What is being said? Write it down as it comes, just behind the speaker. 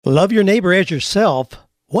Love your neighbor as yourself.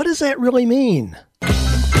 What does that really mean?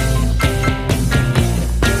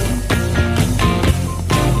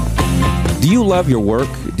 Do you love your work?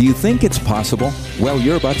 Do you think it's possible? Well,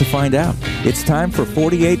 you're about to find out. It's time for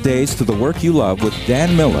 48 Days to the Work You Love with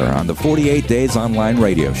Dan Miller on the 48 Days Online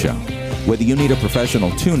Radio Show. Whether you need a professional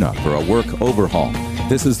tune-up or a work overhaul,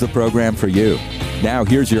 this is the program for you. Now,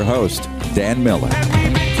 here's your host, Dan Miller.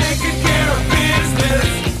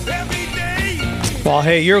 Well,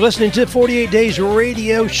 hey, you're listening to 48 Days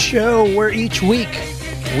Radio Show, where each week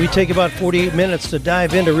we take about 48 minutes to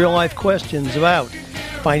dive into real-life questions about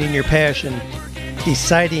finding your passion,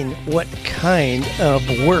 deciding what kind of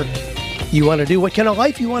work you want to do, what kind of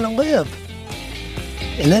life you want to live,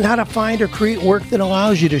 and then how to find or create work that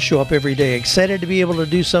allows you to show up every day, excited to be able to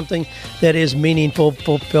do something that is meaningful,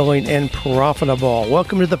 fulfilling, and profitable.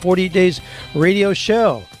 Welcome to the 48 Days Radio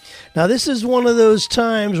Show. Now, this is one of those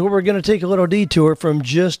times where we're going to take a little detour from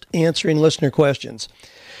just answering listener questions.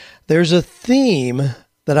 There's a theme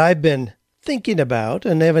that I've been thinking about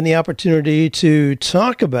and having the opportunity to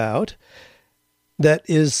talk about that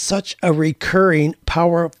is such a recurring,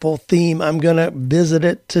 powerful theme. I'm going to visit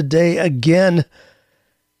it today again.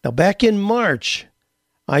 Now, back in March,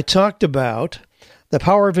 I talked about the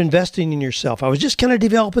power of investing in yourself. I was just kind of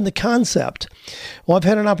developing the concept. Well, I've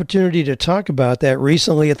had an opportunity to talk about that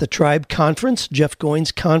recently at the Tribe Conference, Jeff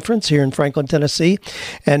Goins Conference here in Franklin, Tennessee,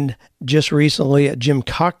 and just recently at Jim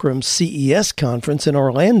Cockrum's CES Conference in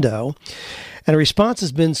Orlando. And the response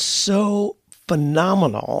has been so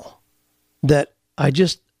phenomenal that I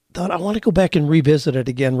just thought I want to go back and revisit it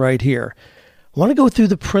again right here. I want to go through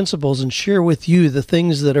the principles and share with you the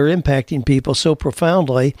things that are impacting people so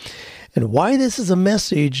profoundly and why this is a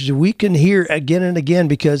message we can hear again and again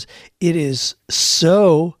because it is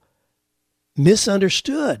so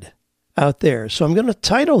misunderstood out there. So I'm going to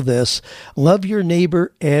title this, Love Your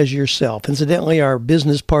Neighbor as Yourself. Incidentally, our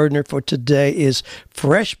business partner for today is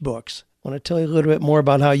FreshBooks. I want to tell you a little bit more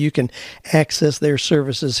about how you can access their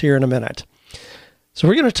services here in a minute. So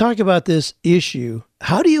we're going to talk about this issue.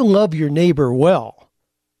 How do you love your neighbor well?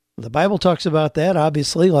 The Bible talks about that,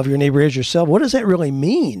 obviously. Love your neighbor as yourself. What does that really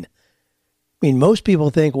mean? I mean, most people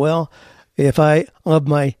think, well, if I love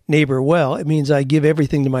my neighbor well, it means I give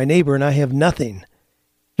everything to my neighbor and I have nothing.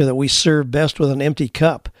 You know, that we serve best with an empty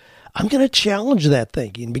cup. I'm going to challenge that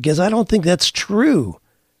thinking because I don't think that's true.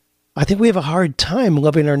 I think we have a hard time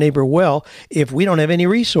loving our neighbor well if we don't have any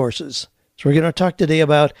resources. So we're going to talk today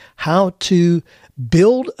about how to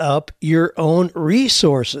build up your own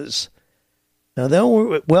resources. Now,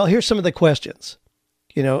 well, here's some of the questions.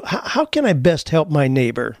 You know, how can I best help my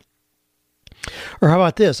neighbor? Or how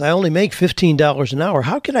about this? I only make $15 an hour.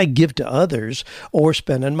 How can I give to others or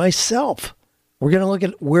spend on myself? We're going to look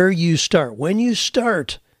at where you start. When you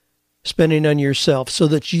start spending on yourself so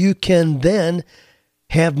that you can then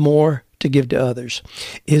have more to give to others.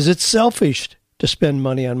 Is it selfish to spend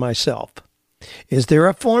money on myself? Is there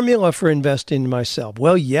a formula for investing in myself?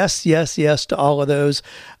 Well, yes to all of those.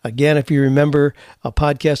 Again, if you remember a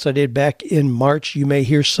podcast I did back in March, you may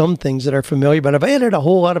hear some things that are familiar, but I've added a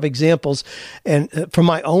whole lot of examples and from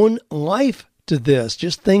my own life to this,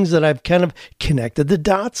 just things that I've kind of connected the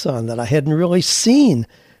dots on that I hadn't really seen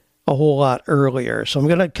a whole lot earlier. So I'm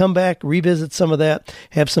going to come back, revisit some of that,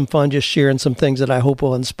 have some fun, just sharing some things that I hope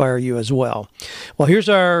will inspire you as well. Well, here's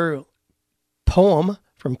our poem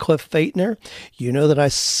from Cliff Faitner. You know that I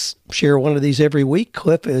share one of these every week.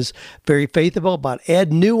 Cliff is very faithful about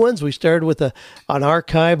adding new ones. We started with an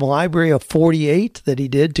archive library of 48 that he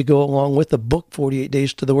did to go along with the book, 48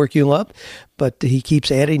 Days to the Work You Love. But he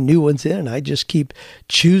keeps adding new ones in, and I just keep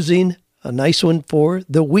choosing a nice one for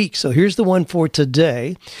the week. So here's the one for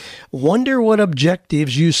today. Wonder what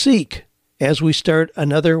objectives you seek as we start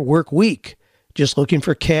another work week. Just looking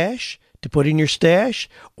for cash to put in your stash,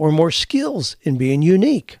 or more skills in being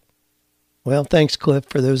unique? Well, thanks, Cliff,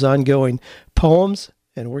 for those ongoing poems.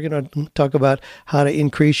 And we're going to talk about how to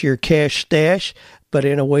increase your cash stash, but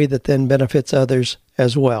in a way that then benefits others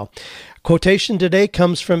as well. Quotation today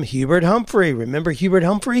comes from Hubert Humphrey. Remember Hubert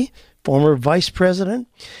Humphrey, former vice president?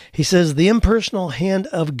 He says, the impersonal hand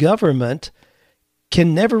of government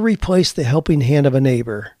can never replace the helping hand of a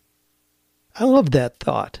neighbor. I love that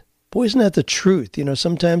thought. Boy, isn't that the truth? You know,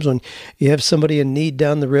 sometimes when you have somebody in need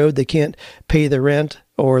down the road, they can't pay the rent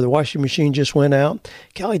or the washing machine just went out.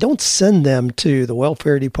 Golly, don't send them to the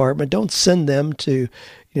welfare department. Don't send them to,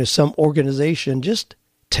 some organization. Just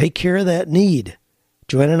take care of that need.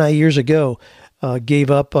 Joanna and I years ago gave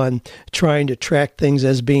up on trying to track things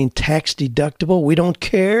as being tax deductible. We don't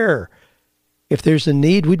care. If there's a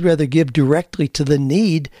need, we'd rather give directly to the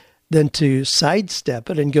need than to sidestep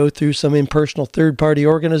it and go through some impersonal third-party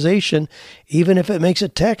organization, even if it makes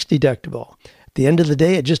it tax deductible. At the end of the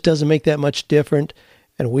day, it just doesn't make that much different,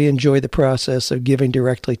 and we enjoy the process of giving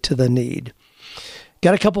directly to the need.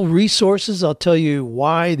 Got a couple resources. I'll tell you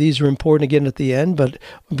why these are important again at the end, but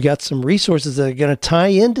we've got some resources that are going to tie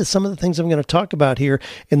into some of the things I'm going to talk about here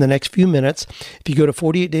in the next few minutes. If you go to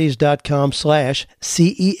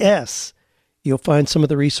 48days.com/CES, you'll find some of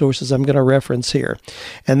the resources I'm going to reference here.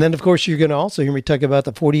 And then, of course, you're going to also hear me talk about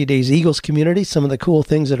the 48 Days Eagles community, some of the cool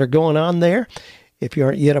things that are going on there. If you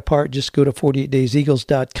aren't yet a part, just go to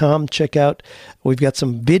 48dayseagles.com. Check out, we've got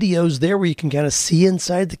some videos there where you can kind of see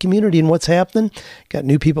inside the community and what's happening. Got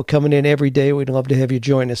new people coming in every day. We'd love to have you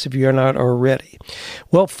join us if you're not already.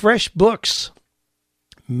 Well, FreshBooks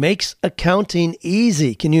makes accounting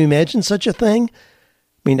easy. Can you imagine such a thing?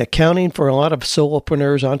 I mean, accounting for a lot of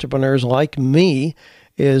solopreneurs, entrepreneurs like me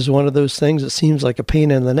is one of those things that seems like a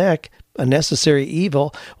pain in the neck, a necessary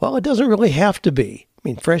evil. Well, it doesn't really have to be. I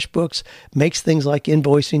mean, FreshBooks makes things like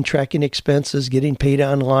invoicing, tracking expenses, getting paid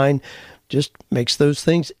online, just makes those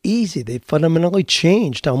things easy. They've fundamentally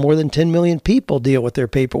changed how more than 10 million people deal with their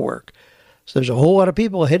paperwork. So there's a whole lot of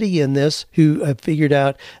people ahead of you in this who have figured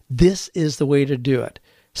out this is the way to do it.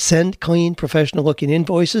 Send clean, professional-looking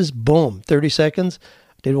invoices. Boom, 30 seconds.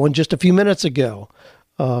 Did one just a few minutes ago.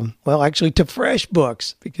 Actually to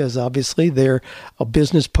FreshBooks, because obviously they're a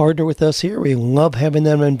business partner with us here. We love having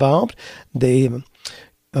them involved. They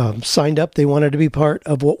signed up. They wanted to be part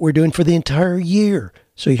of what we're doing for the entire year.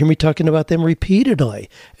 So you hear me talking about them repeatedly,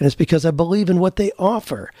 and it's because I believe in what they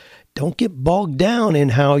offer. Don't get bogged down in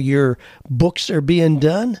how your books are being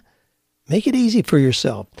done. Make it easy for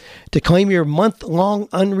yourself. To claim your month-long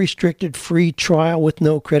unrestricted free trial with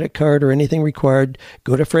no credit card or anything required,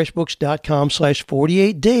 go to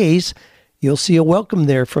freshbooks.com/48days. You'll see a welcome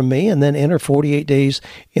there from me, and then enter 48 days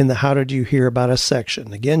in the How Did You Hear About Us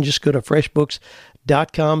section. Again, just go to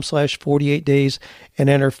freshbooks.com/48days and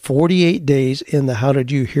enter 48 days in the How Did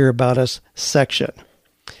You Hear About Us section.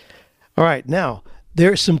 All right, now,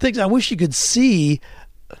 there are some things I wish you could see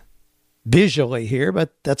visually here,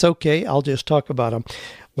 but that's okay. I'll just talk about them.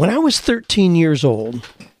 When I was 13 years old,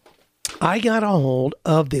 I got a hold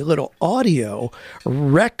of the little audio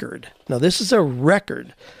record. Now, this is a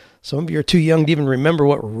record. Some of you are too young to even remember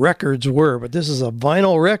what records were, but this is a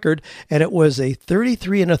vinyl record, and it was a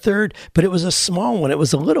 33 1/3, but it was a small one. It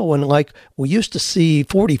was a little one like we used to see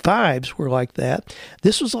 45s were like that.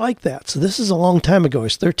 This was like that. So this is a long time ago. I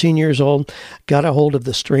was 13 years old, got a hold of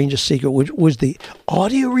The Strangest Secret, which was the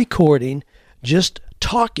audio recording, just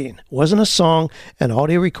talking. It wasn't a song, an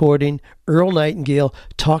audio recording, Earl Nightingale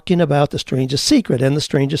talking about The Strangest Secret. And The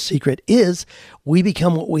Strangest Secret is we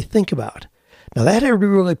become what we think about. Now, that had a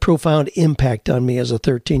really profound impact on me as a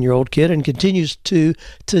 13-year-old kid and continues to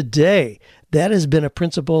today. That has been a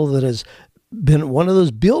principle that has been one of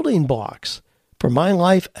those building blocks for my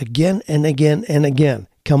life again and again and again,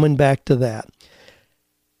 coming back to that.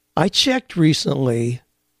 I checked recently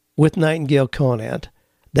with Nightingale Conant.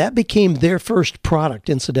 That became their first product,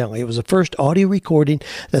 incidentally. It was the first audio recording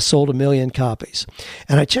that sold 1 million copies.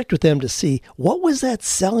 And I checked with them to see what was that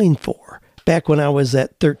selling for back when I was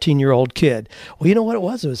that 13-year-old kid. Well, you know what it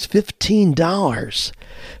was? It was $15.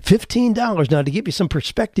 $15. Now, to give you some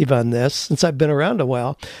perspective on this, since I've been around a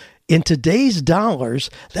while, in today's dollars,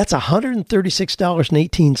 that's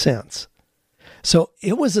 $136.18. So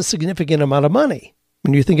it was a significant amount of money.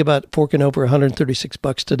 When you think about forking over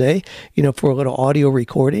 $136 today, for a little audio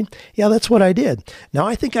recording, yeah, that's what I did. Now,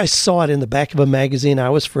 I think I saw it in the back of a magazine. I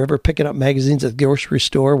was forever picking up magazines at the grocery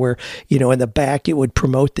store where, in the back it would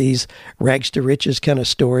promote these rags to riches kind of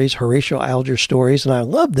stories, Horatio Alger stories, and I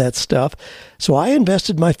loved that stuff. So I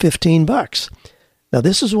invested my $15. Now,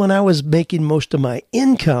 this is when I was making most of my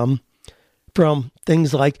income from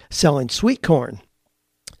things like selling sweet corn.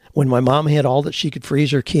 When my mom had all that she could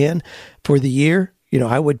freeze or can for the year,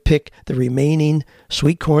 I would pick the remaining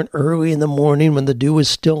sweet corn early in the morning when the dew was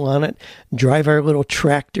still on it, drive our little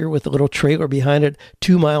tractor with a little trailer behind it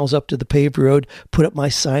 2 miles up to the paved road, put up my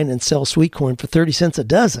sign and sell sweet corn for 30 cents a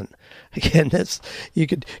dozen. Again, you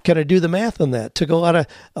could kind of do the math on that. Took a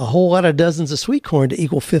whole lot of dozens of sweet corn to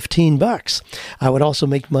equal $15. I would also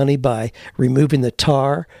make money by removing the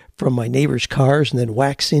tar from my neighbors' cars and then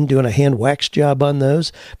doing a hand wax job on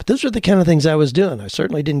those. But those are the kind of things I was doing. I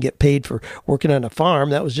certainly didn't get paid for working on a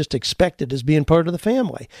farm. That was just expected as being part of the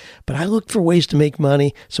family. But I looked for ways to make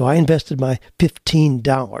money, so I invested my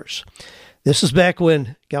 $15. This was back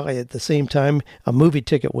when, golly, at the same time, a movie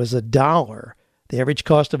ticket was $1. The average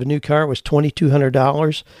cost of a new car was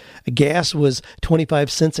 $2,200. Gas was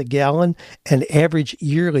 25 cents a gallon, and average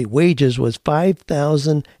yearly wages was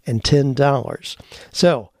 $5,010.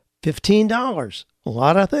 So $15, a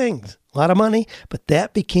lot of things, a lot of money, but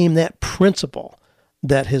that became that principle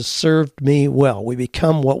that has served me well. We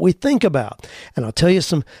become what we think about. And I'll tell you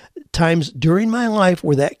some times during my life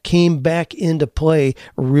where that came back into play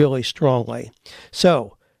really strongly.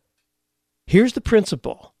 So here's the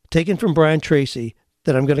principle taken from Brian Tracy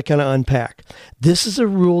that I'm going to kind of unpack. This is a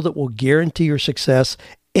rule that will guarantee your success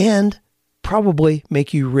and probably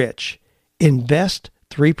make you rich. Invest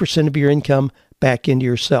 3% of your income back into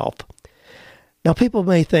yourself. Now, people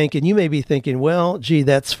may think, and you may be thinking, well, gee,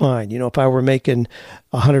 that's fine. If I were making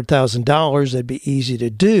 $100,000, it'd be easy to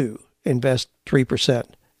do, invest 3%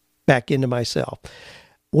 back into myself.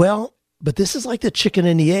 Well, but this is like the chicken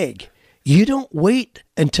and the egg. You don't wait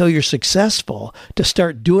until you're successful to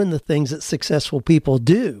start doing the things that successful people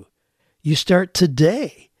do. You start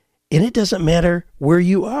today, and it doesn't matter where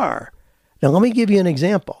you are. Now, let me give you an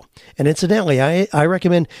example. And incidentally, I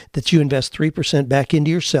recommend that you invest 3% back into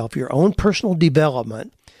yourself, your own personal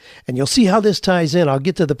development. And you'll see how this ties in. I'll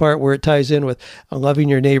get to the part where it ties in with loving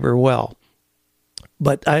your neighbor well.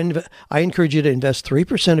 But I encourage you to invest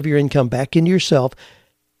 3% of your income back into yourself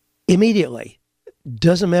immediately.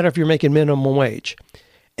 Doesn't matter if you're making minimum wage.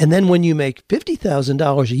 And then when you make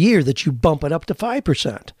 $50,000 a year, that you bump it up to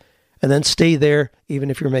 5%. And then stay there even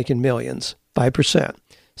if you're making millions, 5%.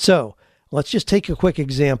 So let's just take a quick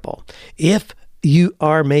example. If you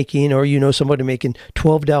are making, or somebody making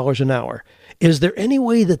 $12 an hour, is there any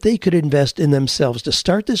way that they could invest in themselves to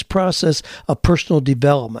start this process of personal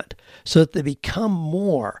development so that they become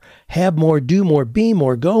more, have more, do more, be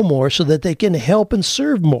more, go more, so that they can help and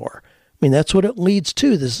serve more? I mean, that's what it leads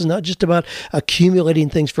to. This is not just about accumulating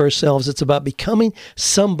things for ourselves. It's about becoming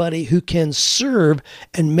somebody who can serve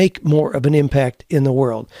and make more of an impact in the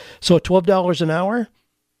world. So $12 an hour,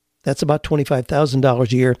 that's about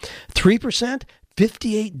 $25,000 a year. 3%,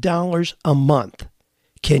 $58 a month.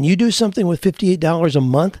 Can you do something with $58 a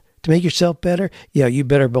month to make yourself better? Yeah, you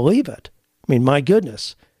better believe it. I mean, my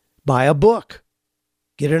goodness. Buy a book.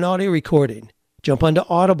 Get an audio recording. Jump onto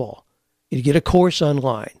Audible. You get a course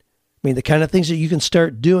online. I mean, the kind of things that you can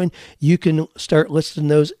start doing, you can start listing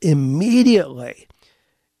those immediately.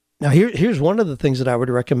 Now, here's one of the things that I would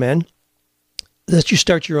recommend, that you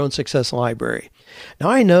start your own success library. Now,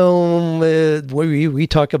 I know we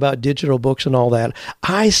talk about digital books and all that.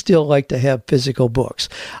 I still like to have physical books.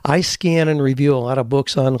 I scan and review a lot of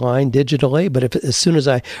books online digitally, but as soon as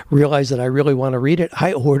I realize that I really want to read it,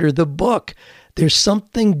 I order the book. There's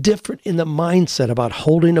something different in the mindset about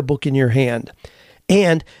holding a book in your hand.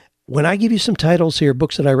 And when I give you some titles here,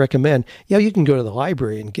 books that I recommend, you can go to the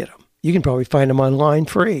library and get them. You can probably find them online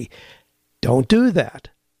free. Don't do that.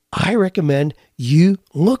 I recommend you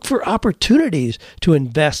look for opportunities to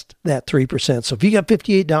invest that 3%. So if you got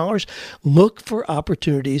 $58, look for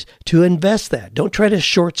opportunities to invest that. Don't try to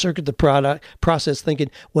short circuit the process thinking,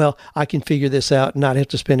 well, I can figure this out and not have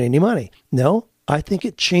to spend any money. No, I think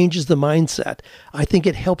it changes the mindset. I think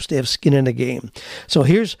it helps to have skin in the game. So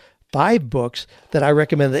here's 5 books that I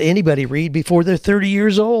recommend that anybody read before they're 30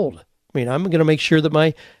 years old. I mean, I'm going to make sure that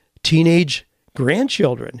my teenage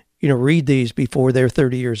grandchildren, read these before they're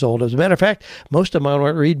 30 years old. As a matter of fact, most of them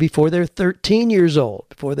want to read before they're 13 years old,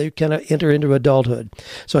 before they kind of enter into adulthood.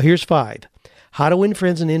 So here's 5. How to Win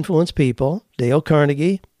Friends and Influence People, Dale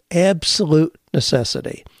Carnegie, absolute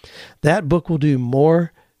necessity. That book will do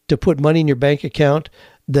more to put money in your bank account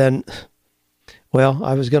than, well,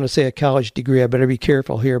 I was going to say a college degree. I better be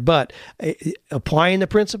careful here. But applying the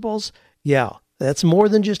principles, that's more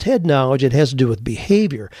than just head knowledge. It has to do with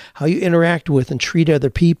behavior, how you interact with and treat other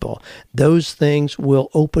people. Those things will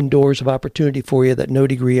open doors of opportunity for you that no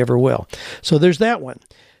degree ever will. So there's that one.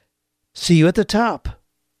 See You at the Top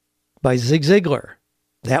by Zig Ziglar.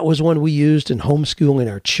 That was one we used in homeschooling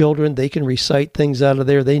our children. They can recite things out of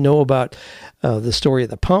there. They know about the story of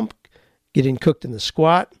the pump, getting cooked in the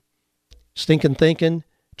squat, stinking thinking,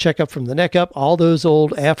 check up from the neck up, all those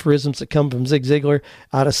old aphorisms that come from Zig Ziglar,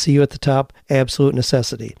 out of See You at the Top, absolute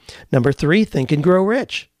necessity. Number 3, Think and Grow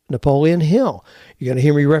Rich, Napoleon Hill. You're going to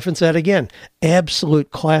hear me reference that again. Absolute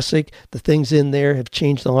classic. The things in there have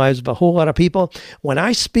changed the lives of a whole lot of people. When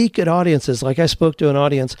I speak at audiences, like I spoke to an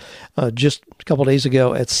audience just a couple days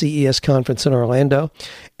ago at CES conference in Orlando,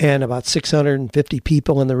 and about 650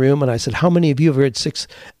 people in the room, and I said, how many of you have read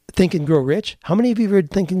Think and Grow Rich? How many of you have read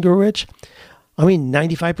Think and Grow Rich?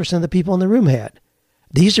 95% of the people in the room had.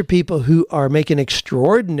 These are people who are making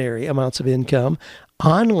extraordinary amounts of income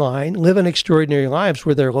online, living extraordinary lives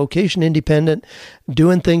where they're location independent,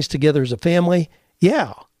 doing things together as a family,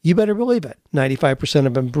 Yeah, you better believe it. 95%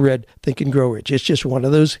 of them read Think and Grow Rich. It's just one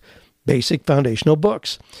of those basic foundational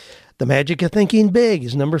books. The Magic of Thinking Big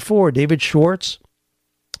is number 4. David Schwartz.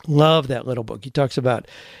 Love that little book. He talks about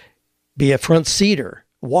be a front seater,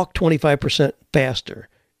 walk 25% faster.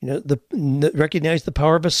 Recognize the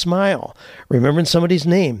power of a smile, remembering somebody's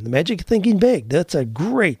name. The Magic of Thinking Big. That's a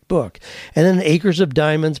great book. And then Acres of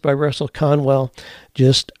Diamonds by Russell Conwell,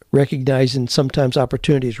 just recognizing sometimes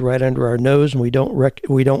opportunities right under our nose and we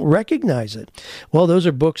don't recognize it. Well, those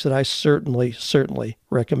are books that I certainly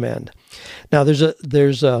recommend. Now,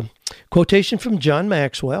 there's a quotation from John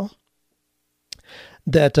Maxwell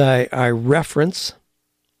that I reference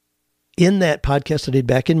in that podcast I did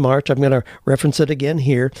back in March. I'm going to reference it again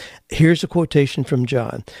here. Here's a quotation from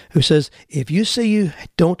John, who says, if you say you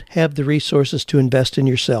don't have the resources to invest in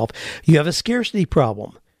yourself, you have a scarcity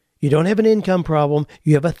problem. You don't have an income problem.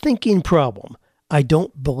 You have a thinking problem. I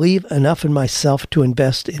don't believe enough in myself to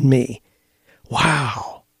invest in me.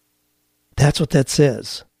 Wow. That's what that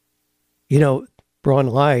says. Braun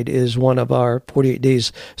Lyde is one of our 48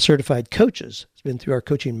 Days certified coaches. He's been through our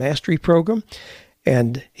Coaching Mastery program.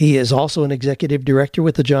 And he is also an executive director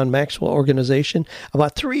with the John Maxwell Organization.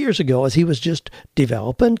 About 3 years ago, as he was just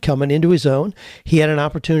developing, coming into his own, he had an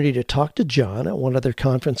opportunity to talk to John at one of their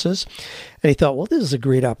conferences. And he thought, well, this is a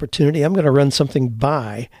great opportunity. I'm going to run something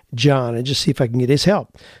by John and just see if I can get his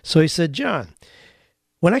help. So he said, John,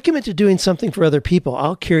 when I commit to doing something for other people,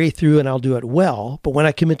 I'll carry through and I'll do it well. But when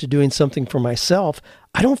I commit to doing something for myself,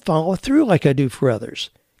 I don't follow through like I do for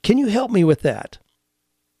others. Can you help me with that?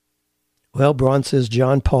 Well, Braun says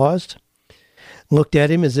John paused, looked at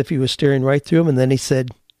him as if he was staring right through him, and then he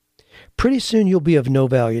said, pretty soon you'll be of no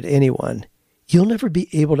value to anyone. You'll never be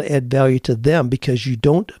able to add value to them because you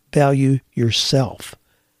don't value yourself.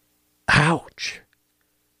 Ouch.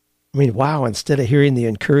 I mean, wow, instead of hearing the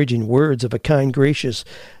encouraging words of a kind, gracious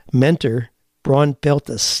mentor, Braun felt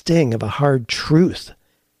the sting of a hard truth.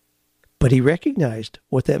 But he recognized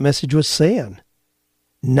what that message was saying.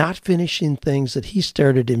 Not finishing things that he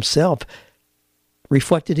started himself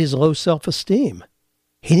reflected his low self-esteem.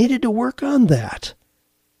 He needed to work on that.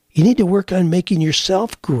 You need to work on making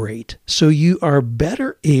yourself great so you are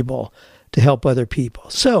better able to help other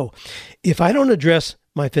people. So if I don't address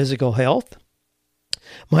my physical health,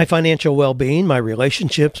 my financial well-being, my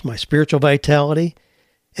relationships, my spiritual vitality,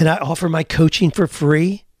 and I offer my coaching for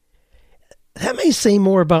free, that may say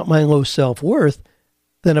more about my low self-worth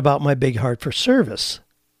than about my big heart for service.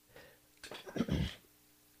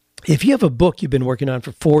 If you have a book you've been working on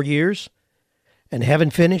for 4 years and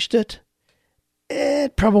haven't finished it,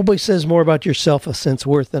 it probably says more about your self-sense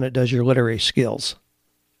worth than it does your literary skills.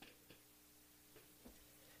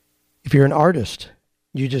 If you're an artist,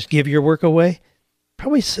 you just give your work away,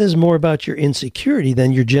 probably says more about your insecurity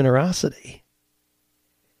than your generosity.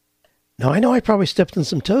 Now, I know I probably stepped on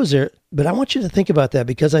some toes there, but I want you to think about that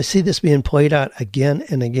because I see this being played out again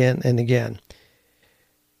and again and again.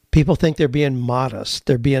 People think they're being modest,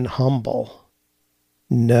 they're being humble.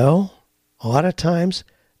 No, a lot of times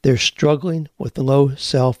they're struggling with low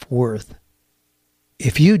self-worth.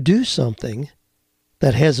 If you do something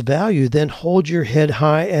that has value, then hold your head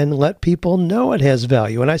high and let people know it has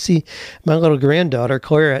value. And I see my little granddaughter,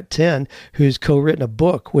 Claire, at 10, who's co-written a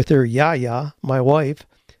book with her Yaya, my wife.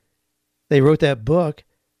 They wrote that book.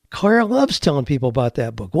 Claire loves telling people about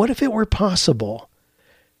that book. What if it were possible?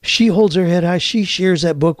 She holds her head high. She shares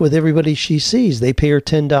that book with everybody she sees. They pay her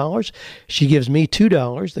 $10. She gives me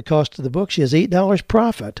 $2, the cost of the book. She has $8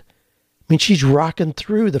 profit. I mean, she's rocking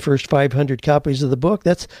through the first 500 copies of the book.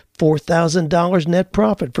 That's $4,000 net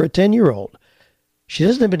profit for a 10-year-old. She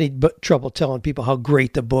doesn't have any trouble telling people how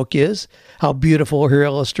great the book is, how beautiful her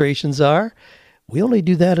illustrations are. We only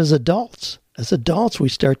do that as adults. As adults, we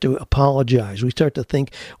start to apologize. We start to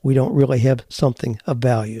think we don't really have something of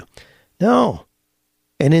value. No.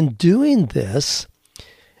 And in doing this,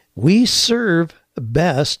 we serve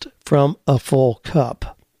best from a full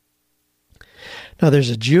cup. Now,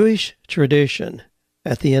 there's a Jewish tradition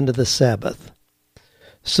at the end of the Sabbath.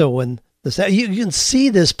 So when you can see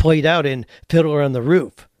this played out in Fiddler on the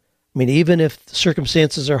Roof. I mean, even if the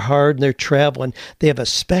circumstances are hard and they're traveling, they have a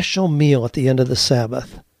special meal at the end of the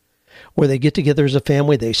Sabbath where they get together as a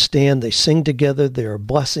family, they stand, they sing together, there are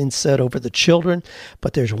blessings said over the children.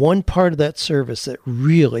 But there's one part of that service that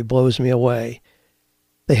really blows me away.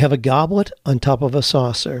 They have a goblet on top of a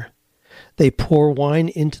saucer. They pour wine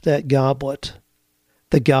into that goblet.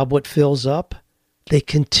 The goblet fills up. They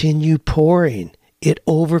continue pouring. It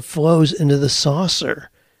overflows into the saucer.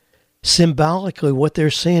 Symbolically, what they're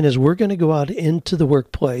saying is we're going to go out into the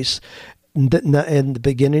workplace in the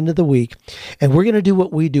beginning of the week, and we're going to do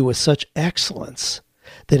what we do with such excellence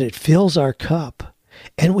that it fills our cup,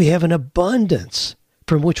 and we have an abundance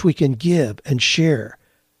from which we can give and share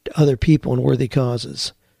to other people and worthy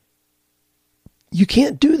causes. You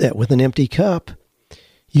can't do that with an empty cup.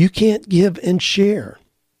 You can't give and share.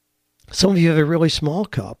 Some of you have a really small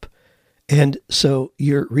cup, and so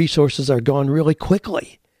your resources are gone really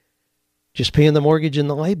quickly. Just paying the mortgage and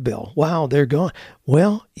the light bill. Wow, they're gone.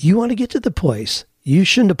 Well, you want to get to the place. You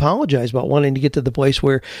shouldn't apologize about wanting to get to the place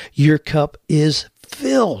where your cup is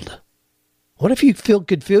filled. What if you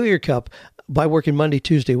could fill your cup by working Monday,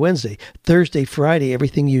 Tuesday, Wednesday, Thursday, Friday,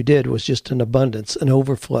 everything you did was just an abundance, an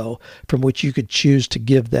overflow from which you could choose to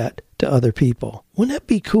give that to other people. Wouldn't that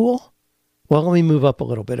be cool? Well, let me move up a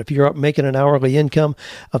little bit. If you're up making an hourly income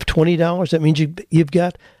of $20, that means you've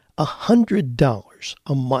got $100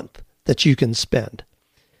 a month that you can spend.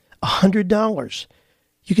 $100.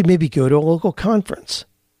 You could maybe go to a local conference.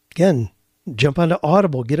 Again, jump onto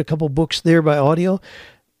Audible, get a couple books there by audio,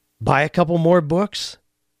 buy a couple more books.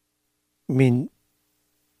 I mean,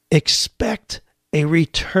 expect a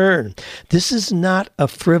return. This is not a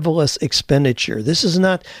frivolous expenditure. This is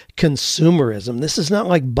not consumerism. This is not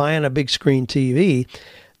like buying a big screen TV.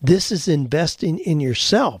 This is investing in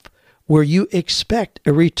yourself where you expect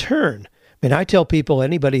a return. I mean, I tell people,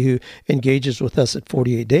 anybody who engages with us at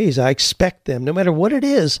 48 days, I expect them, no matter what it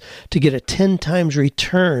is, to get a 10 times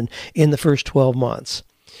return in the first 12 months.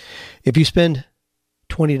 If you spend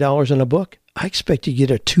 $20 on a book, I expect you to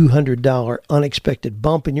get a $200 unexpected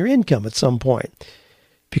bump in your income at some point.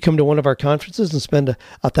 If you come to one of our conferences and spend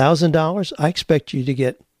 $1,000, I expect you to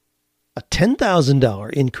get a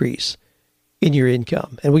 $10,000 increase in your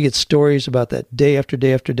income. And we get stories about that day after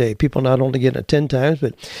day after day. People not only getting it 10 times,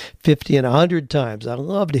 but 50 and 100 times. I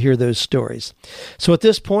love to hear those stories. So at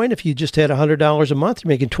this point, if you just had $100 a month, you're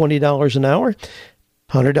making $20 an hour,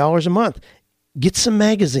 $100 a month. Get some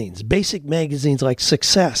magazines, basic magazines like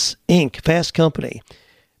Success, Inc., Fast Company.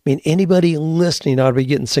 I mean, anybody listening ought to be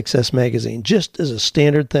getting Success Magazine, just as a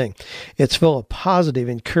standard thing. It's full of positive,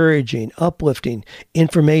 encouraging, uplifting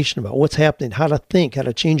information about what's happening, how to think, how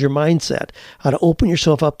to change your mindset, how to open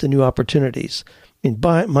yourself up to new opportunities. I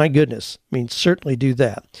mean, my goodness, I mean, certainly do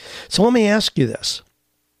that. So let me ask you this.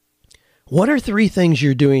 What are 3 things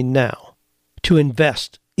you're doing now to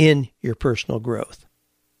invest in your personal growth?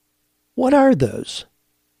 What are those?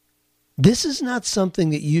 This is not something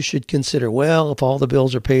that you should consider, well, if all the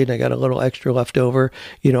bills are paid and I got a little extra left over,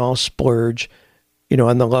 I'll splurge,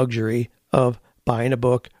 on the luxury of buying a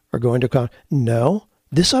book or going to a conference. No,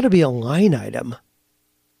 this ought to be a line item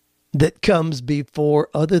that comes before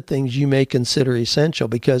other things you may consider essential,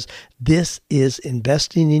 because this is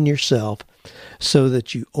investing in yourself so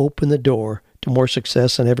that you open the door to more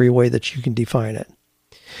success in every way that you can define it.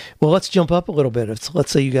 Well, let's jump up a little bit.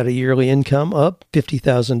 Let's say you got a yearly income of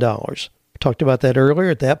 $50,000. Talked about that earlier.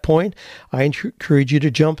 At that point, I encourage you to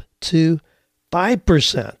jump to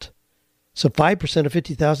 5%. So 5% of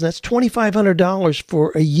 $50,000, that's $2,500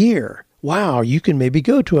 for a year. Wow, you can maybe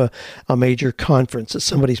go to a major conference that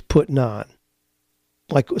somebody's putting on,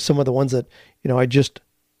 like some of the ones that I just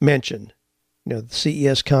mentioned. The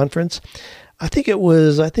CES conference. I think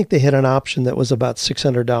they had an option that was about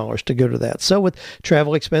 $600 to go to that. So with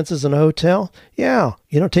travel expenses and a hotel,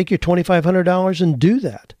 take your $2,500 and do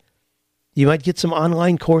that. You might get some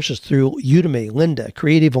online courses through Udemy, Lynda,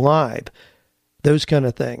 Creative Live, those kind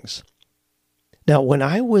of things. Now, when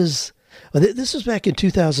this was back in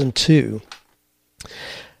 2002,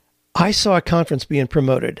 I saw a conference being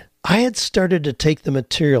promoted. I had started to take the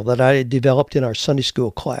material that I had developed in our Sunday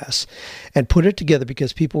school class and put it together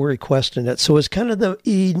because people were requesting it. So it was kind of the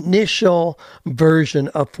initial version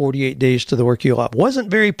of 48 Days to the Work You Love.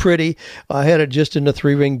 Wasn't very pretty. I had it just in a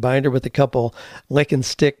 3-ring binder with a couple lick and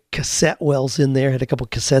stick cassette wells in there. Had a couple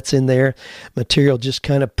cassettes in there. Material just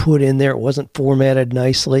kind of put in there. It wasn't formatted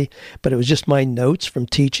nicely, but it was just my notes from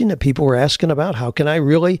teaching that people were asking about. How can I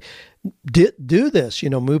really do this,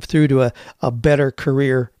 move through to a better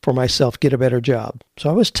career for myself, get a better job. So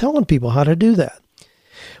I was telling people how to do that.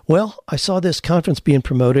 Well, I saw this conference being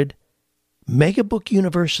promoted, Megabook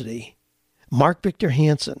University, Mark Victor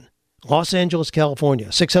Hansen, Los Angeles, California,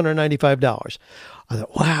 $695. I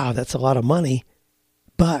thought, wow, that's a lot of money,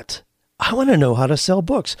 but I want to know how to sell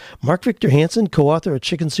books. Mark Victor Hansen, co-author of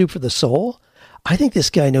Chicken Soup for the Soul. I think this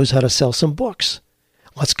guy knows how to sell some books.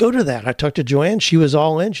 Let's go to that. I talked to Joanne. She was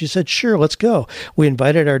all in. She said, sure, let's go. We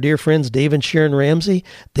invited our dear friends, Dave and Sharon Ramsey.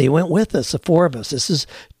 They went with us, the 4 of us. This is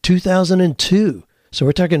 2002. So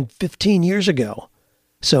we're talking 15 years ago.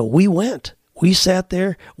 So we went. We sat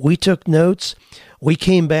there. We took notes. We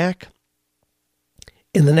came back.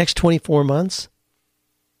 in the next 24 months?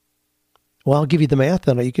 Well, I'll give you the math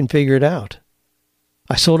on it. You can figure it out.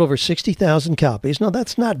 I sold over 60,000 copies. Now,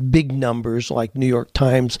 that's not big numbers like New York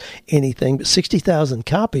Times, anything, but 60,000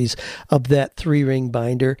 copies of that 3-ring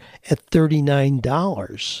binder at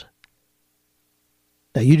 $39.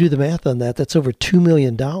 Now, you do the math on that. That's over $2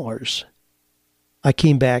 million. I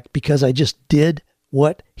came back because I just did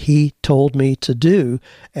what he told me to do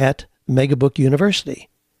at Megabook University,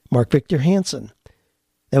 Mark Victor Hansen.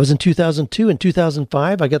 That was in 2002. In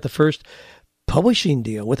 2005, I got the first publishing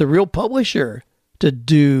deal with a real publisher to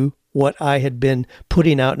do what I had been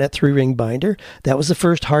putting out in that 3-ring binder. That was the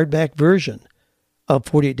first hardback version of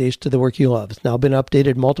 48 Days to the Work You Love. It's now been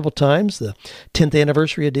updated multiple times. The 10th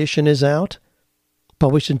anniversary edition is out,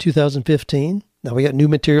 published in 2015. Now we got new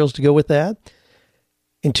materials to go with that.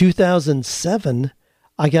 In 2007,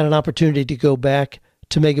 I got an opportunity to go back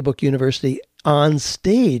to Megabook University on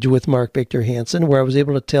stage with Mark Victor Hansen, where I was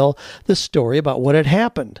able to tell the story about what had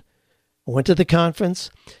happened. I went to the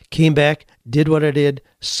conference, came back, did what I did,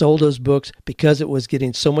 sold those books because it was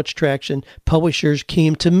getting so much traction. Publishers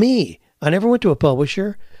came to me. I never went to a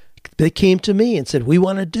publisher. They came to me and said, we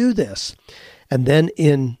want to do this. And then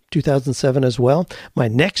in 2007 as well, my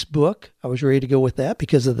next book, I was ready to go with that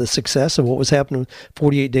because of the success of what was happening with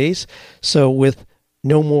 48 Days. So with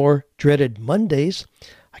No More Dreaded Mondays,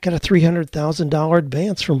 I got a $300,000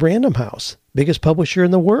 advance from Random House, biggest publisher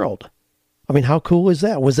in the world. I mean, how cool is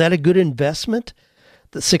that? Was that a good investment?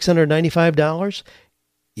 The $695?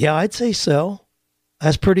 Yeah, I'd say so.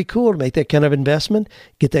 That's pretty cool to make that kind of investment,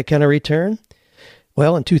 get that kind of return.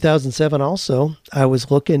 Well, in 2007 also, I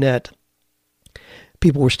was looking at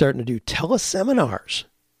people were starting to do teleseminars.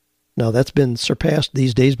 Now, that's been surpassed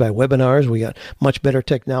these days by webinars. We got much better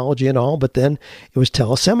technology and all, but then it was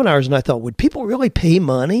teleseminars. And I thought, would people really pay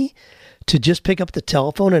money to just pick up the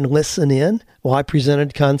telephone and listen in? Well, I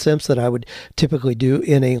presented concepts that I would typically do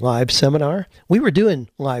in a live seminar. We were doing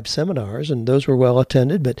live seminars, and those were well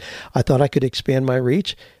attended, but I thought I could expand my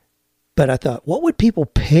reach. But I thought, what would people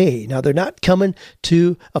pay? Now, they're not coming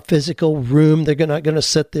to a physical room. They're not going to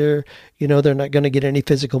sit there. They're not going to get any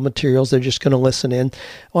physical materials. They're just going to listen in.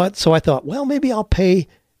 Well, so I thought, well, maybe I'll charge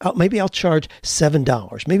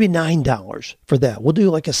 $7, maybe $9 for that. We'll do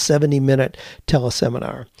like a 70-minute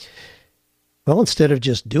teleseminar. Well, instead of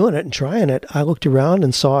just doing it and trying it, I looked around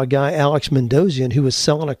and saw a guy, Alex Mendozian, who was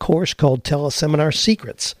selling a course called Teleseminar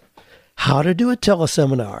Secrets. How to do a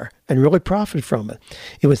teleseminar and really profit from it.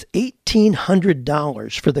 It was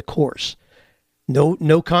 $1,800 for the course.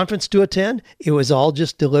 No conference to attend. It was all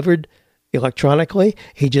just delivered electronically.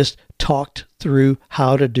 He just talked through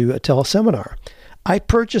how to do a teleseminar. I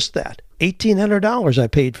purchased that. $1,800 I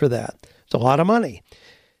paid for that. It's a lot of money.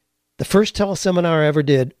 The first teleseminar I ever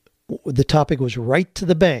did, the topic was Right to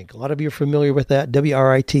the Bank. A lot of you are familiar with that,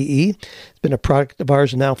 WRITE. It's been a product of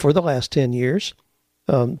ours now for the last 10 years.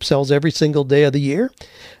 Sells every single day of the year.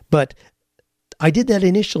 But I did that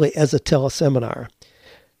initially as a teleseminar.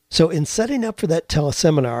 So in setting up for that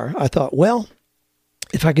teleseminar, I thought, well,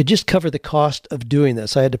 if I could just cover the cost of doing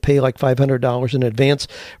this, I had to pay like $500 in advance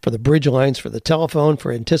for the bridge lines, for the telephone,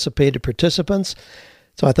 for anticipated participants.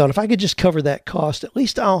 So I thought if I could just cover that cost, at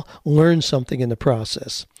least I'll learn something in the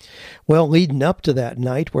process. Well, leading up to that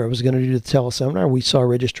night where I was going to do the teleseminar, we saw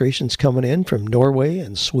registrations coming in from Norway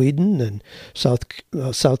and Sweden and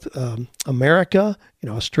South America,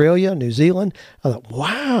 Australia, New Zealand. I thought,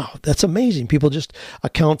 wow, that's amazing. People just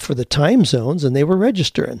account for the time zones and they were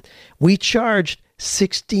registering. We charged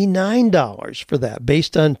 $69 for that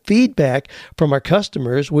based on feedback from our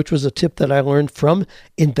customers, which was a tip that I learned from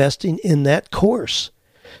investing in that course.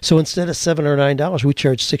 So instead of $7 or $9, we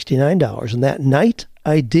charged $69. And that night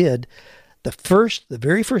I did the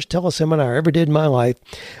very first teleseminar I ever did in my life.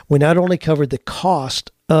 We not only covered the cost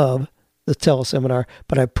of the teleseminar,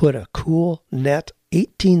 but I put a cool net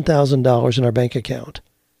 $18,000 in our bank account.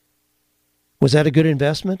 Was that a good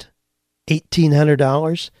investment?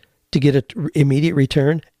 $1,800 to get an immediate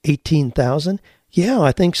return? $18,000? Yeah,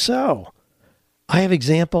 I think so. I have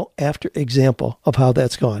example after example of how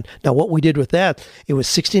that's gone. Now, what we did with that, it was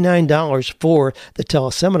 $69 for the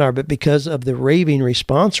teleseminar, but because of the raving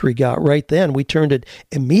response we got right then, we turned it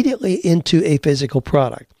immediately into a physical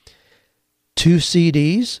product. 2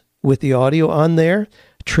 CDs with the audio on there,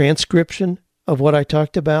 transcription of what I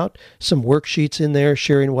talked about, some worksheets in there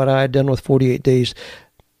sharing what I had done with 48 Days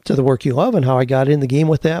to the Work You Love and how I got in the game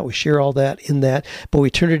with that. We share all that in that, but we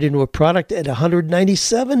turned it into a product at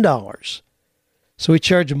 $197. So we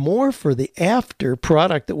charge more for the after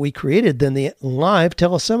product that we created than the live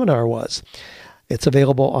teleseminar was. It's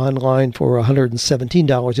available online for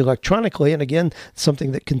 $117 electronically, and again,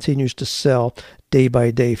 something that continues to sell day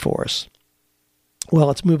by day for us. Well,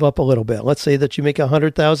 let's move up a little bit. Let's say that you make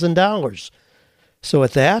 $100,000. So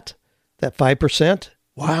at that 5%,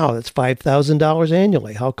 wow, that's $5,000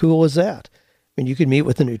 annually. How cool is that? I mean, you can meet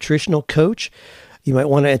with a nutritional coach. You might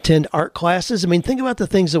want to attend art classes. I mean, think about the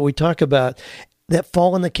things that we talk about that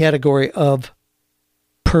fall in the category of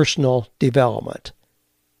personal development.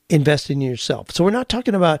 Investing in yourself. So we're not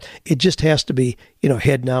talking about it just has to be,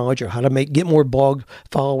 head knowledge or how to get more blog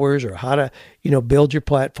followers or how to, build your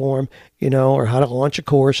platform, or how to launch a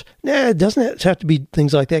course. Nah, it doesn't have to be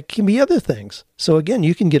things like that. It can be other things. So again,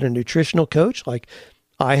 you can get a nutritional coach like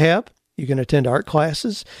I have. You can attend art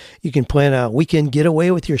classes. You can plan a weekend getaway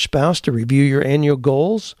with your spouse to review your annual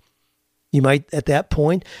goals. You might, at that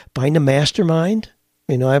point, find a mastermind.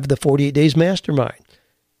 I have the 48 Days Mastermind.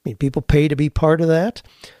 I mean, people pay to be part of that.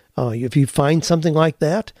 If you find something like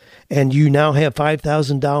that and you now have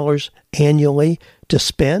 $5,000 annually to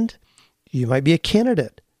spend, you might be a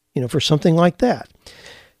candidate, for something like that.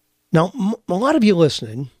 Now, a lot of you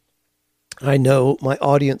listening, I know my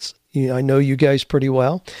audience, I know you guys pretty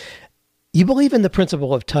well. You believe in the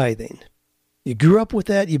principle of tithing. You grew up with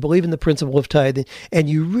that. You believe in the principle of tithing, and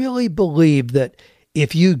you really believe that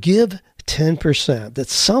if you give 10%, that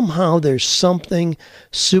somehow there's something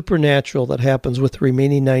supernatural that happens with the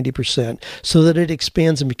remaining 90% so that it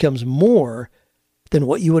expands and becomes more than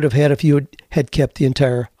what you would have had if you had kept the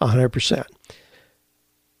entire 100%.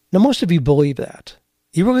 Now, most of you believe that.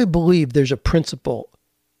 You really believe there's a principle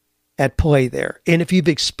at play there. And if you've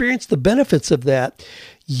experienced the benefits of that,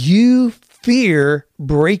 you fear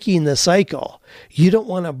breaking the cycle. You don't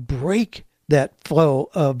want to break that flow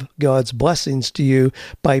of God's blessings to you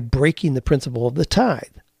by breaking the principle of the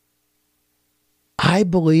tithe. I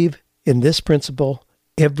believe in this principle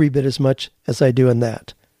every bit as much as I do in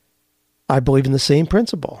that. I believe in the same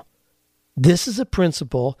principle. This is a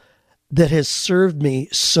principle that has served me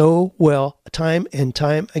so well time and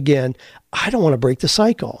time again. I don't want to break the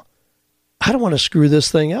cycle. I don't want to screw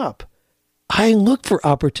this thing up. I look for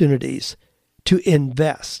opportunities to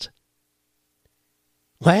invest.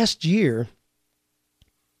 Last year,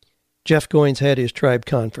 Jeff Goins had his Tribe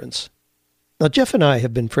Conference. Now, Jeff and I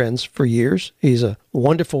have been friends for years. He's a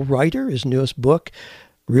wonderful writer. His newest book,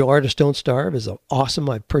 Real Artists Don't Starve, is awesome.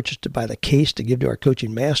 I've purchased it by the case to give to our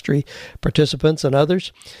Coaching Mastery participants and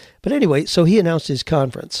others. But anyway, so he announced his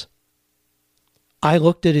conference. I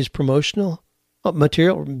looked at his promotional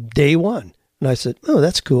material day one, and I said, oh,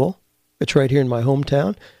 that's cool. It's right here in my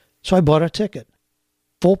hometown. So I bought a ticket.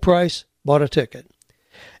 Full price, bought a ticket.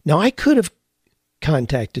 Now, I could have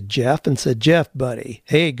contacted Jeff and said, Jeff, buddy,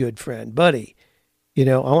 hey, good friend, buddy, I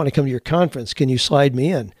want to come to your conference. Can you slide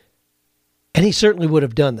me in? And he certainly would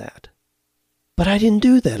have done that. But I didn't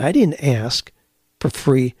do that. I didn't ask for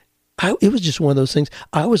free. It was just one of those things.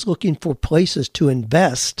 I was looking for places to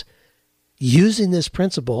invest using this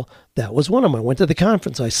principle. That was one of them. I went to the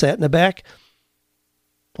conference. I sat in the back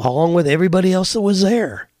along with everybody else that was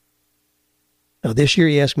there. Now, this year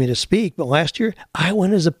he asked me to speak, but last year I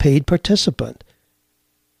went as a paid participant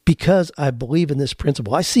because I believe in this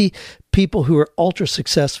principle. I see people who are ultra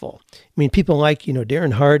successful. I mean, people like,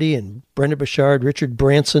 Darren Hardy and Brendon Burchard, Richard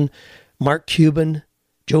Branson, Mark Cuban,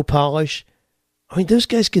 Joe Polish. I mean, those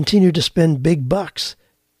guys continue to spend big bucks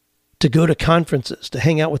to go to conferences, to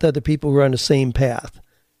hang out with other people who are on the same path.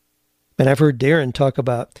 And I've heard Darren talk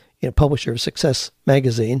about, publisher of Success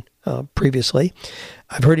Magazine previously.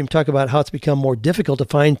 I've heard him talk about how it's become more difficult to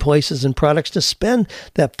find places and products to spend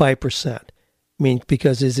that 5%. I mean,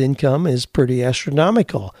 because his income is pretty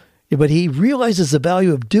astronomical. But he realizes the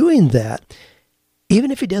value of doing that.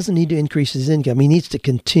 Even if he doesn't need to increase his income, he needs to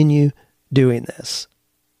continue doing this.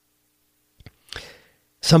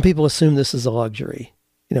 Some people assume this is a luxury.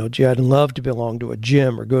 Gee, I'd love to belong to a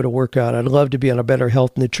gym or go to work out. I'd love to be on a better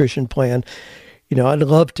health nutrition plan. I'd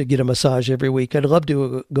love to get a massage every week. I'd love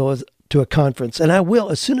to go to a conference. And I will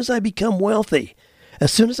as soon as I become wealthy.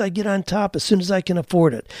 As soon as I get on top, as soon as I can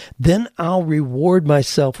afford it, then I'll reward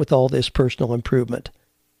myself with all this personal improvement.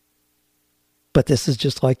 But this is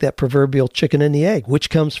just like that proverbial chicken and the egg. Which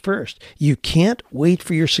comes first? You can't wait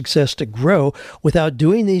for your success to grow without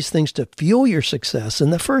doing these things to fuel your success in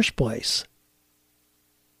the first place.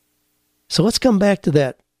 So let's come back to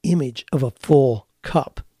that image of a full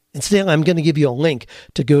cup. Instead, I'm going to give you a link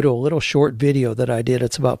to go to a little short video that I did.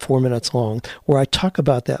 It's about 4 minutes long, where I talk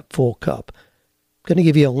about that full cup. I'm going to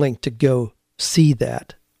give you a link to go see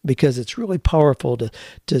that because it's really powerful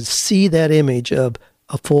to see that image of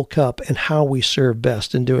a full cup and how we serve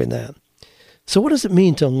best in doing that. So what does it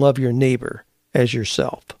mean to love your neighbor as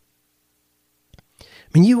yourself?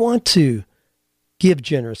 I mean, you want to give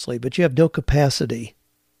generously, but you have no capacity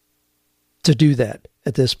to do that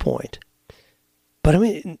at this point. But I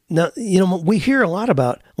mean, now, we hear a lot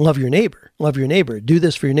about love your neighbor, do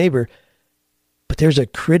this for your neighbor. But there's a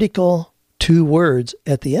critical 2 words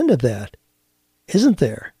at the end of that, isn't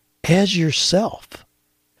there? As yourself.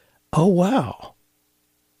 Oh, wow.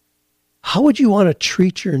 How would you want to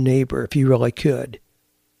treat your neighbor if you really could?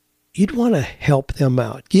 You'd want to help them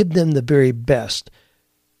out, give them the very best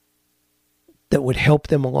that would help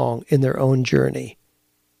them along in their own journey.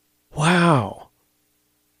 Wow.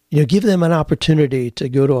 Give them an opportunity to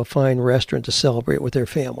go to a fine restaurant to celebrate with their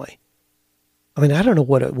family. I mean, I don't know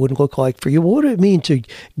what it would look like for you. What would it mean to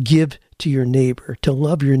give to your neighbor, to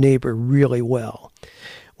love your neighbor really well?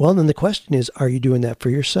 Well, then the question is, are you doing that for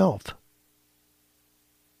yourself?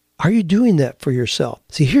 Are you doing that for yourself?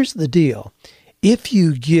 See, here's the deal. If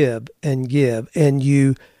you give and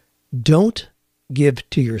you don't give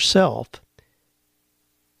to yourself,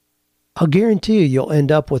 I'll guarantee you'll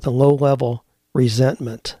end up with a low-level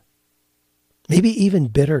resentment, maybe even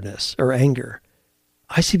bitterness or anger.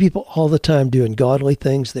 I see people all the time doing godly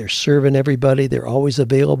things. They're serving everybody. They're always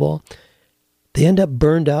available. They end up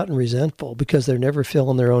burned out and resentful because they're never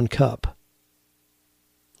filling their own cup.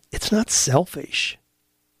 It's not selfish.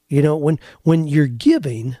 When you're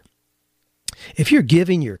giving, if you're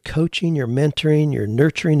giving, you're coaching, you're mentoring, you're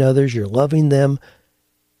nurturing others, you're loving them,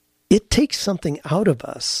 it takes something out of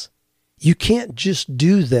us. You can't just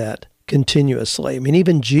do that continuously. I mean,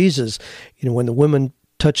 even Jesus, when the woman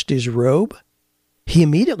touched his robe, he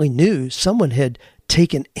immediately knew someone had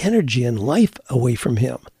taken energy and life away from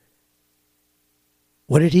him.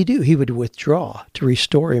 What did he do? He would withdraw to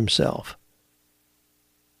restore himself.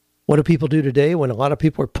 What do people do today when a lot of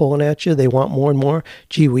people are pulling at you? They want more and more.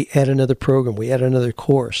 Gee, we add another program. We add another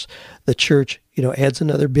course. The church, adds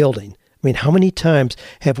another building. I mean, how many times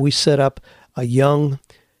have we set up a young,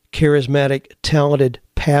 charismatic, talented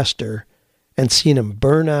pastor and seen him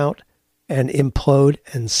burn out and implode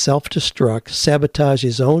and self-destruct, sabotage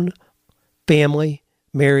his own family,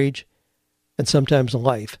 marriage, and sometimes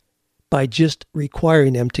life by just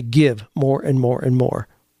requiring them to give more and more and more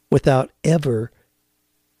without ever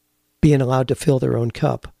being allowed to fill their own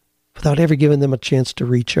cup, without ever giving them a chance to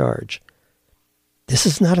recharge. This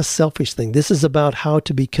is not a selfish thing. This is about how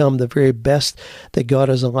to become the very best that God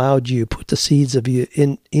has allowed you, put the seeds of you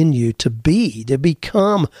in you to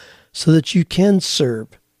become, so that you can serve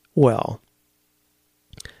well.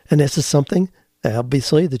 And this is something,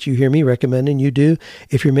 obviously, that you hear me recommending you do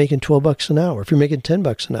if you're making $12 an hour, if you're making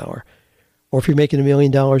 $10 an hour, or if you're making $1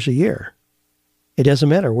 million a year. It doesn't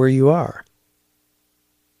matter where you are.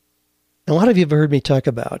 A lot of you have heard me talk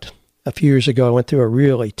about, a few years ago, I went through a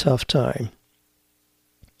really tough time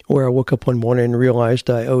where I woke up one morning and realized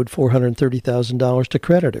I owed $430,000 to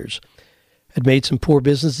creditors. I'd made some poor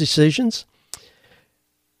business decisions.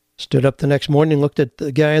 Stood up the next morning and looked at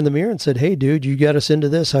the guy in the mirror and said, "Hey, dude, you got us into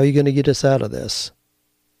this. How are you going to get us out of this?"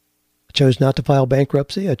 I chose not to file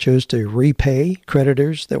bankruptcy. I chose to repay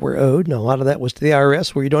creditors that were owed. And a lot of that was to the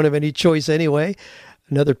IRS, where you don't have any choice anyway.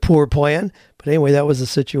 Another poor plan. But anyway, that was the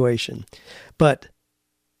situation. But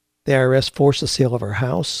the IRS forced the sale of our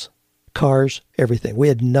house, cars, everything. We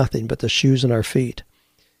had nothing but the shoes on our feet.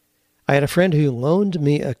 I had a friend who loaned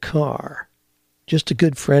me a car. Just a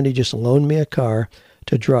good friend. He just loaned me a car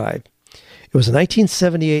to drive. It was a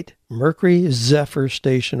 1978 Mercury Zephyr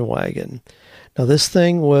station wagon. Now, this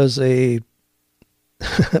thing was a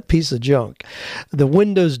piece of junk. The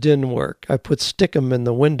windows didn't work. I put stickum in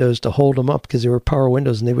the windows to hold them up because they were power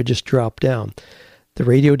windows and they would just drop down. The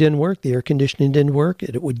radio didn't work. The air conditioning didn't work.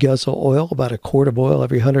 It would guzzle oil, about a quart of oil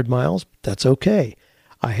every 100 miles. That's okay.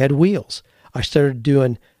 I had wheels. I started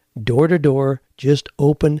doing door-to-door, just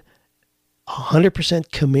open,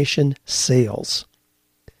 100% commission sales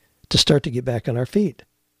to start to get back on our feet.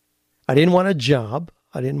 I didn't want a job.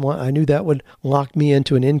 I knew that would lock me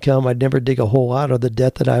into an income. I'd never dig a hole out of the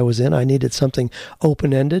debt that I was in. I needed something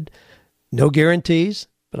open-ended, no guarantees,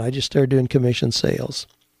 but I just started doing commission sales.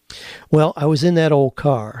 Well, I was in that old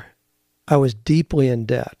car. I was deeply in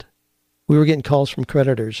debt. We were getting calls from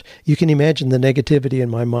creditors. You can imagine the negativity in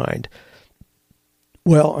my mind.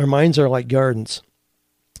 Well, our minds are like gardens.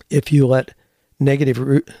 If you let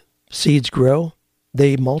negative seeds grow,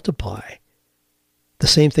 they multiply. The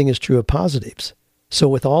same thing is true of positives. So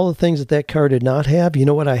with all the things that car did not have, you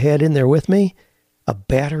know what I had in there with me? A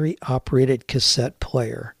battery-operated cassette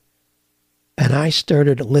player. And I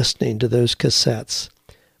started listening to those cassettes.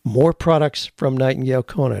 More products from Nightingale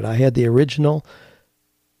Conant. I had the original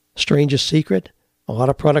Strangest Secret, a lot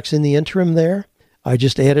of products in the interim there. I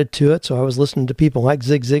just added to it. So I was listening to people like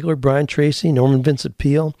Zig Ziglar, Brian Tracy, Norman Vincent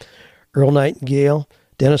Peale, Earl Nightingale,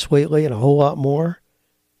 Dennis Waitley, and a whole lot more.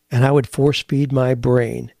 And I would force feed my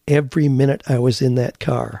brain every minute I was in that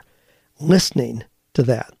car, listening to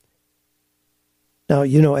that. Now,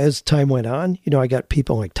 as time went on, I got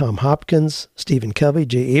people like Tom Hopkins, Stephen Covey,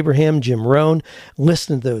 Jay Abraham, Jim Rohn,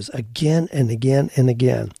 listening to those again and again and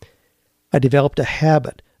again. I developed a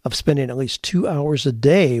habit of spending at least 2 hours a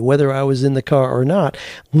day, whether I was in the car or not,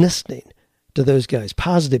 listening to those guys.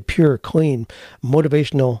 Positive, pure, clean,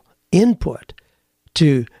 motivational input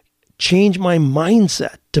to change my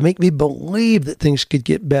mindset, to make me believe that things could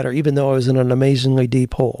get better, even though I was in an amazingly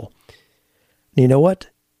deep hole. And you know what?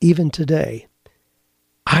 Even today,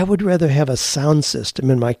 I would rather have a sound system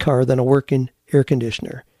in my car than a working air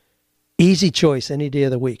conditioner. Easy choice any day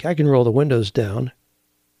of the week. I can roll the windows down.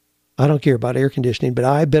 I don't care about air conditioning, but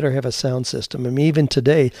I better have a sound system. I mean, even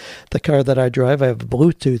today, the car that I drive, I have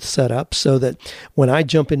Bluetooth set up so that when I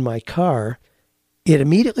jump in my car, it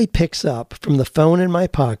immediately picks up from the phone in my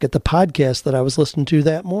pocket the podcast that I was listening to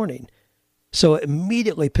that morning. So it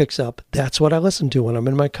immediately picks up, that's what I listen to when I'm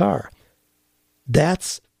in my car.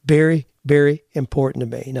 That's very, very important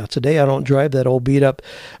to me. Now, today I don't drive that old beat-up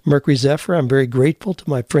Mercury Zephyr. I'm very grateful to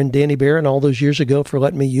my friend Danny Barron all those years ago for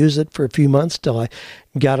letting me use it for a few months till I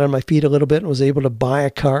got on my feet a little bit and was able to buy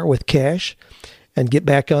a car with cash and get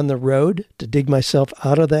back on the road to dig myself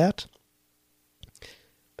out of that.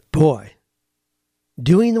 Boy,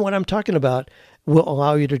 doing what I'm talking about will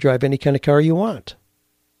allow you to drive any kind of car you want.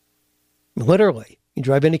 Literally, you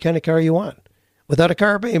drive any kind of car you want without a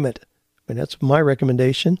car payment. I mean, that's my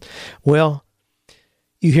recommendation. Well,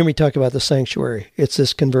 you hear me talk about the sanctuary. It's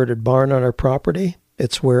this converted barn on our property.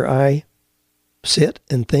 It's where I sit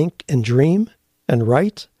and think and dream and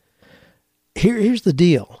write. Here's the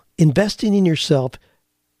deal. Investing in yourself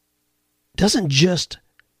doesn't just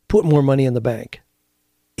put more money in the bank.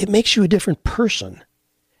 It makes you a different person.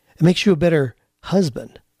 It makes you a better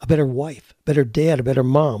husband, a better wife, a better dad, a better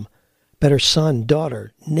mom, better son,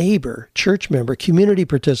 daughter, neighbor, church member, community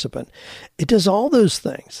participant. It does all those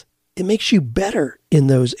things. It makes you better in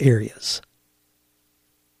those areas.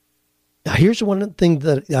 Now, here's one thing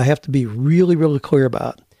that I have to be really, really clear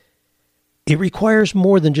about. It requires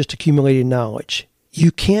more than just accumulating knowledge.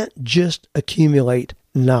 You can't just accumulate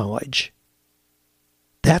knowledge.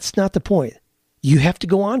 That's not the point. You have to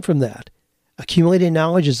go on from that. Accumulating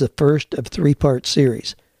knowledge is the first of 3-part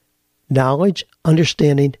series. Knowledge,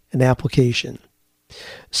 understanding, and application.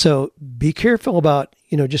 So be careful about,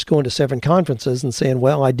 just going to 7 conferences and saying,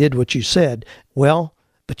 well, I did what you said. Well,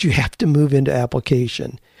 but you have to move into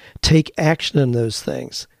application. Take action on those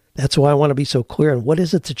things. That's why I want to be so clear on what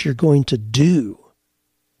is it that you're going to do.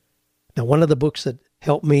 Now, one of the books that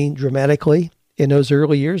helped me dramatically in those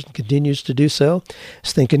early years and continues to do so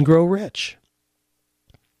is Think and Grow Rich.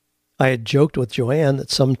 I had joked with Joanne that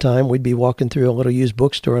sometime we'd be walking through a little used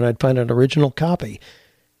bookstore and I'd find an original copy,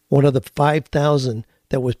 one of the 5,000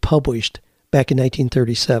 that was published back in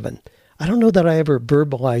 1937. I don't know that I ever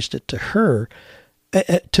verbalized it to her,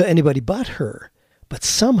 to anybody but her, but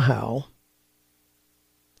somehow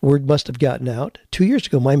word must have gotten out. 2 years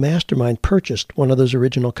ago, my mastermind purchased one of those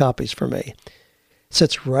original copies for me. It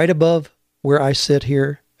sits right above where I sit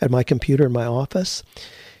here at my computer in my office.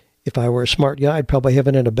 If I were a smart guy, I'd probably have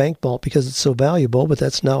it in a bank vault because it's so valuable, but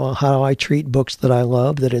that's not how I treat books that I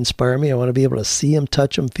love, that inspire me. I want to be able to see them,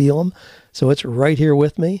 touch them, feel them. So it's right here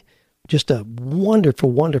with me. Just a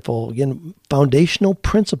wonderful, wonderful, foundational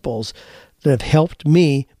principles that have helped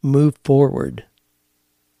me move forward.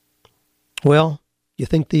 Well, you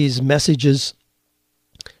think these messages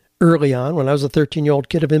early on, when I was a 13-year-old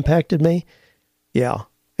kid, have impacted me? Yeah,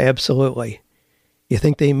 absolutely. You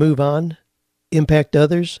think they move on, impact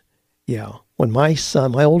others? Yeah. When my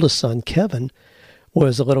oldest son, Kevin,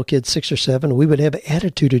 was a little kid, 6 or 7, we would have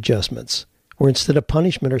attitude adjustments where instead of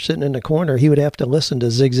punishment or sitting in the corner, he would have to listen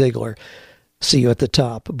to Zig Ziglar, See You at the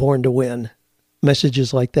Top, Born to Win,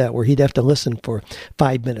 messages like that, where he'd have to listen for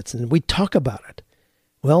 5 minutes and we'd talk about it.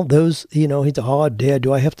 Well, those, he'd say, oh, Dad,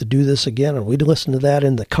 do I have to do this again? And we'd listen to that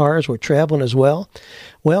in the cars. We're traveling as well.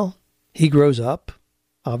 Well, he grows up,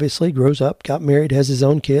 got married, has his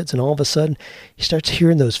own kids, and all of a sudden he starts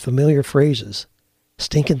hearing those familiar phrases.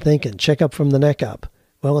 Stinking thinking, check up from the neck up.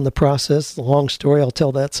 Well, in the process, the long story, I'll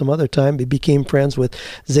tell that some other time. He became friends with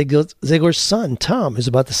Ziglar's son, Tom, who's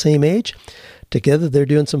about the same age. Together, they're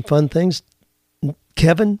doing some fun things.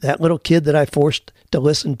 Kevin, that little kid that I forced to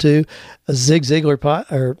listen to Zig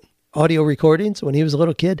Ziglar audio recordings when he was a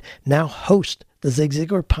little kid, now hosts the Zig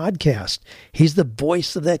Ziglar podcast. He's the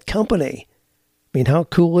voice of that company. I mean, how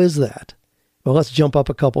cool is that? Well, let's jump up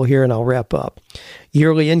a couple here and I'll wrap up.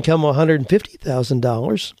 Yearly income of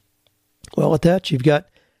 $150,000. Well, at that, you've got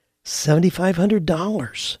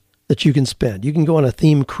 $7,500 that you can spend. You can go on a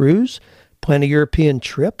themed cruise, plan a European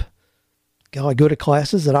trip, go to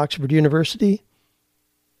classes at Oxford University,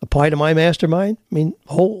 apply to my mastermind. I mean,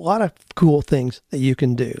 a whole lot of cool things that you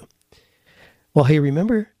can do. Well, hey,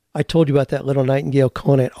 remember I told you about that little Nightingale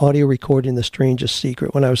Conant audio recording, The Strangest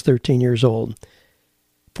Secret, when I was 13 years old.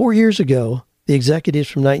 4 years ago, the executives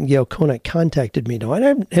from Nightingale Conant contacted me. Now,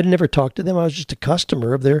 I had never talked to them. I was just a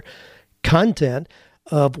customer of their content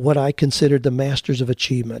of what I considered the Masters of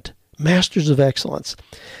Achievement, Masters of Excellence.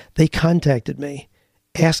 They contacted me,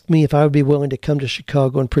 asked me if I would be willing to come to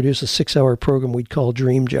Chicago and produce a 6-hour program we'd call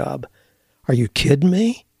Dream Job. Are you kidding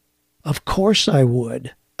me? Of course I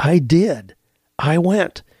would. I did. I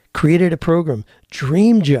went, created a program,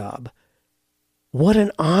 Dream Job. What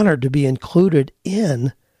an honor to be included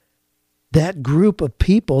in that group of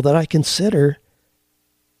people that I consider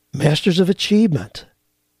Masters of Achievement.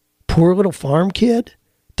 Poor little farm kid,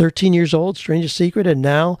 13 years old, Strangest Secret, and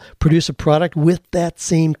now produce a product with that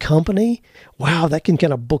same company. Wow, that can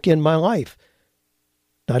kind of bookend my life.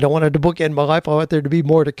 Now, I don't want it to bookend my life. I want there to be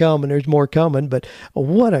more to come, and there's more coming, but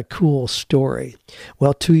what a cool story.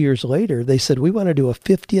 Well, 2 years later, they said, we want to do a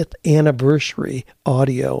 50th anniversary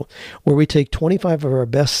audio where we take 25 of our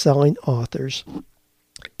best-selling authors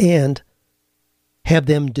and have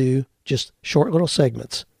them do just short little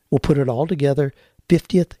segments. We'll put it all together,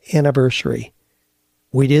 50th anniversary.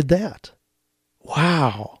 We did that.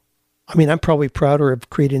 Wow. I mean, I'm probably prouder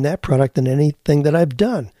of creating that product than anything that I've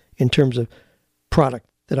done in terms of product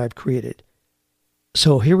that I've created.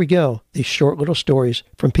 So here we go. These short little stories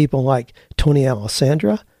from people like Tony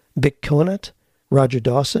Alessandra, Vic Conant, Roger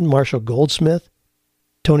Dawson, Marshall Goldsmith,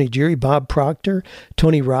 Tony Geary, Bob Proctor,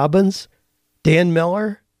 Tony Robbins, Dan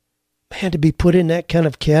Miller. Man, to be put in that kind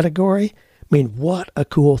of category, I mean, what a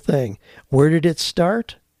cool thing. Where did it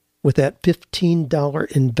start? With that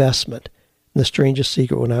 $15 investment in The Strangest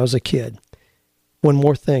Secret when I was a kid. One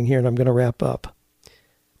more thing here, and I'm going to wrap up.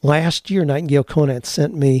 Last year, Nightingale Conant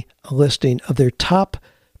sent me a listing of their top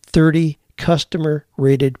 30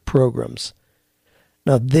 customer-rated programs.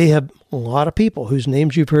 Now, they have a lot of people whose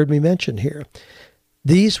names you've heard me mention here.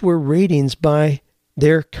 These were ratings by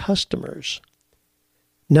their customers.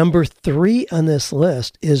 Number 3 on this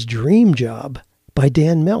list is Dream Job by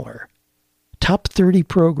Dan Miller. Top 30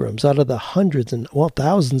 programs out of the hundreds and, well,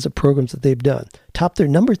 thousands of programs that they've done. Top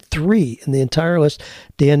 30. Number 3 in the entire list,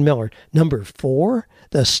 Dan Miller. Number 4,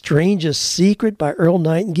 The Strangest Secret by Earl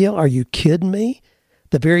Nightingale. Are you kidding me?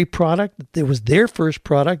 The very product that was their first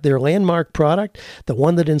product, their landmark product, the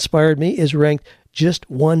one that inspired me, is ranked just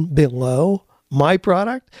one below my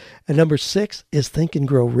product. And number 6 is Think and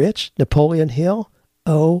Grow Rich, Napoleon Hill.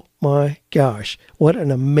 Oh my gosh, what an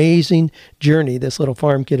amazing journey this little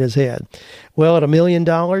farm kid has had. Well, at $1 million,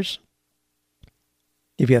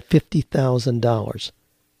 you've got $50,000.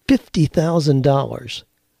 $50,000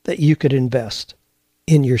 that you could invest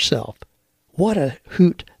in yourself. What a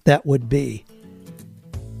hoot that would be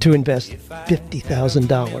to invest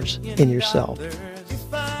 $50,000 in yourself.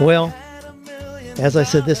 Well, as I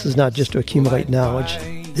said, this is not just to accumulate knowledge.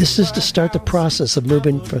 This is to start the process of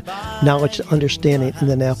moving from knowledge to understanding and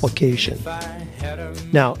then application.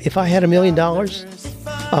 Now, if I had $1 million,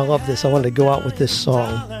 I love this. I wanted to go out with this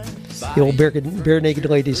song. The old Bare Naked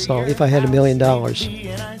Ladies song, If I Had $1 Million.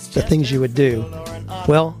 The things you would do.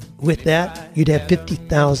 Well, with that, you'd have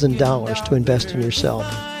 $50,000 to invest in yourself.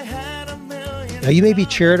 Now, you may be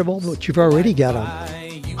charitable, but you've already got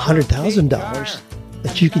 $100,000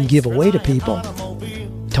 that you can give away to people.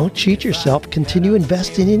 Don't cheat yourself. Continue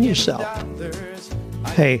investing in yourself.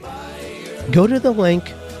 Hey, go to the link,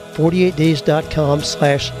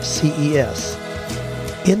 48days.com/CES.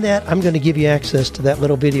 In that, I'm going to give you access to that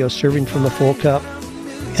little video, Serving from a Full Cup,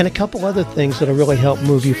 and a couple other things that will really help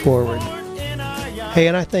move you forward. Hey,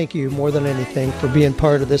 and I thank you more than anything for being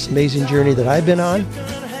part of this amazing journey that I've been on,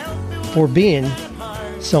 for being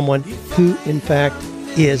someone who, in fact,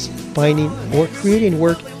 is finding or creating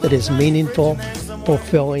work that is meaningful,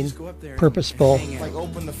 fulfilling, purposeful,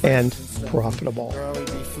 and profitable.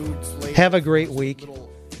 Have a great week.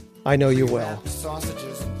 I know you will.